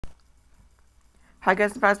Hi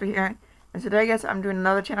guys, it's Fazbear here, and today guys I'm doing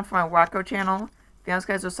another channel for my Wacko channel. The honest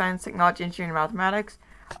guys are science, technology, engineering, and mathematics.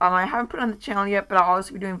 I haven't put on the channel yet, but I'll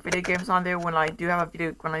also be doing video games on there when I do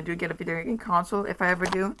get a video game console, if I ever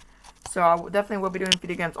do. So I definitely will be doing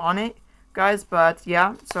video games on it, guys. But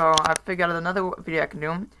yeah, so I figured out another video I can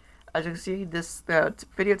do. As you can see, the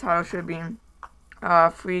video title should be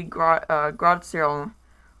free garage sale,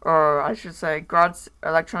 or I should say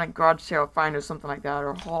electronic garage sale find or something like that,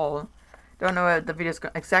 or haul. Don't know what the video is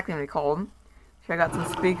exactly going to be called. Here I got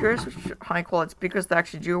some speakers, high quality speakers that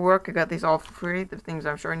actually do work. I got these all for free, the things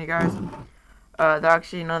I'm showing you guys. They're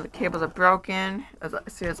actually, none of the cables are broken. As I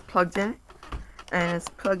see, it's plugged in. And it's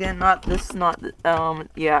plugged in,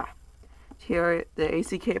 yeah. Here, the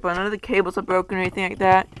AC cable, none of the cables are broken or anything like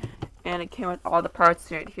that. And it came with all the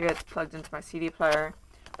parts right here. It's plugged into my CD player.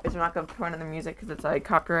 Which I'm not going to put in the music because it's like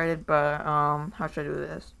copyrighted, but how should I do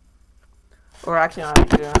this? Or actually, no,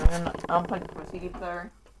 I'm plugging into my CD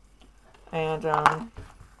player. And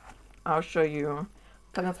I'll show you.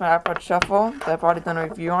 Plugging into my iPod Shuffle that I've already done a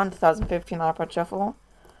review on, 2015 iPod Shuffle.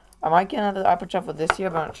 I might get another iPod Shuffle this year,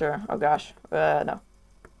 but I'm not sure. Oh gosh. No.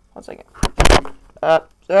 1 second.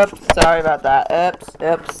 Oops, sorry about that.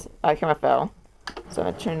 Oops. I kind of fell. So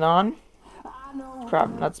I turn it on.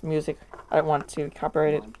 Crap, that's music. I don't want to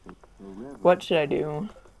copyright it. What should I do?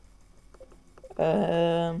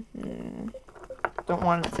 Don't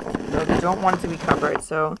want it to be copyrighted.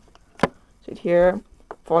 So sit here,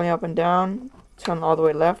 falling up and down. Turn all the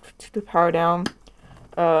way left to power down.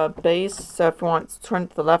 Bass. So if you want to turn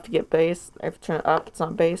to the left to get bass, if you turn it up, it's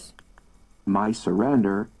not bass. My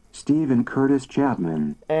Surrender, Stephen Curtis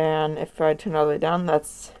Chapman. And if I turn all the way down,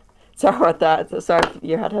 that's sorry about that. Sorry if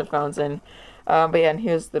you had headphones in. But yeah, and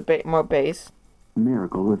here's the more bass.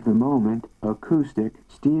 Miracle of the Moment, acoustic,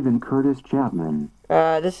 Stephen Curtis Chapman.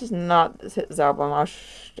 This is not his album. I'll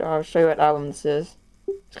show you what album this is.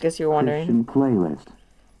 Just in case you're wondering. Christian playlist.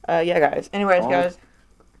 Yeah, guys. Anyways, guys.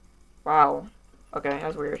 Wow. Okay,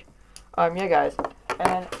 that's weird. Yeah, guys.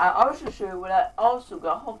 And I also show you what I also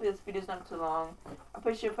got. Hopefully this video's not too long. I'm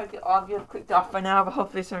pretty sure if I get all of you have clicked off by now, but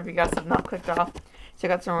hopefully some of you guys have not clicked off. So I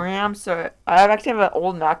got some RAM. So I actually have an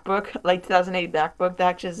old MacBook, like 2008 MacBook that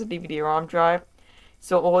actually has a DVD-ROM drive.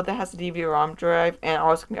 So old that has a DVD-ROM drive and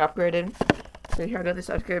also can be upgraded. So here I got this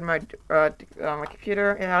upgrade my my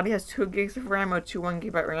computer. It already has 2 gigs of RAM or 2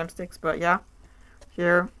 1GB RAM sticks. But yeah,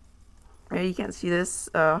 here you can't see this.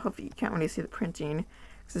 Hopefully you can't really see the printing.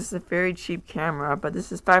 This is a very cheap camera, but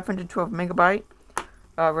this is 512 megabyte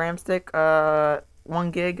RAM stick,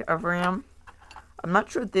 1 gig of RAM. I'm not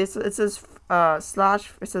sure this. It says it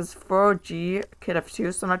says 4G kit of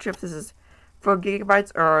 2, so I'm not sure if this is 4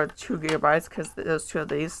 gigabytes or 2 gigabytes because there's 2 of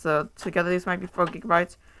these. So together these might be 4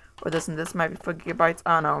 gigabytes, or this and this might be 4 gigabytes.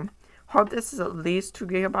 I don't know. Hope this is at least 2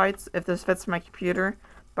 gigabytes if this fits my computer,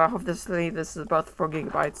 but I hope this is about 4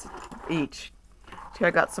 gigabytes each. Here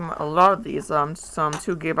I got a lot of these, some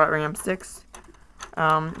 2 gigabyte RAM sticks.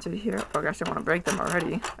 So here, oh gosh, I want to break them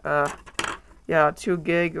already. Yeah, 2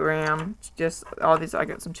 gig RAM, just all these, I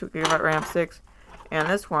got some 2 gigabyte RAM sticks. And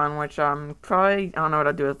this one, which I don't know what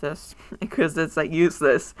I'll do with this, because it's like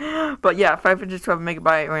useless. But yeah, 512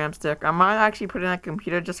 megabyte RAM stick. I might actually put it in a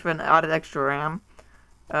computer just for an added extra RAM.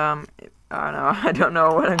 I don't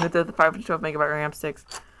know what I'm going to do with the 512 megabyte RAM sticks.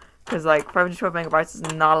 Because like 512 megabytes is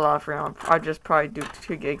not a lot of RAM. I'd just probably do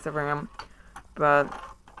 2 gigs of RAM. But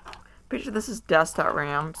pretty sure this is desktop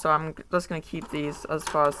RAM, so I'm just gonna keep these as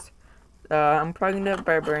far as I'm probably gonna do it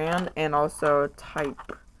by brand and also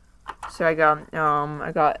type. So I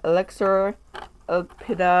got Elixir,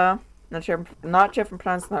 Elpida, not sure if I'm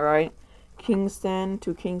pronouncing that right. Kingston,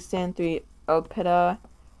 2 Kingston, 3 Elpida,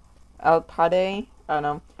 Elpade, I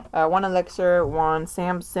don't know. 1 Elixir, 1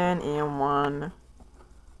 Samson, and 1.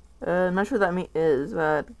 I'm not sure what that is,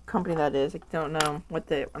 what company that is. I don't know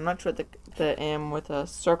what I'm not sure what the M with a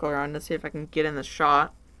circle around. Let's see if I can get in the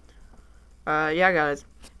shot. Yeah, guys.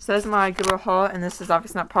 So this is my Goodwill haul, and this is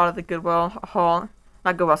obviously not part of the Goodwill haul.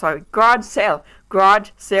 Not Goodwill, sorry. Garage sale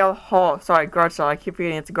haul. Sorry, garage sale. I keep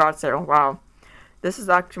forgetting it's a garage sale. Wow. This is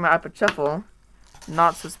actually my iPod Shuffle.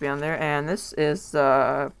 Not supposed to be on there, and this is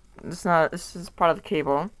this is part of the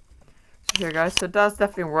cable. Here guys, so it does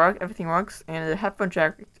definitely work, everything works, and the headphone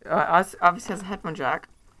jack obviously has a headphone jack.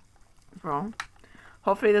 Well,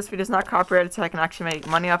 hopefully this video is not copyrighted so I can actually make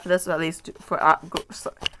money off of this, or at least for,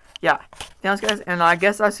 yeah. Thanks guys, and I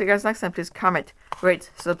guess I'll see you guys next time. Please comment,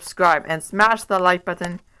 rate, subscribe, and smash the like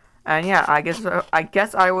button, and yeah, I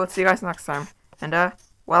guess I will see you guys next time, and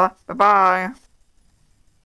well, bye-bye.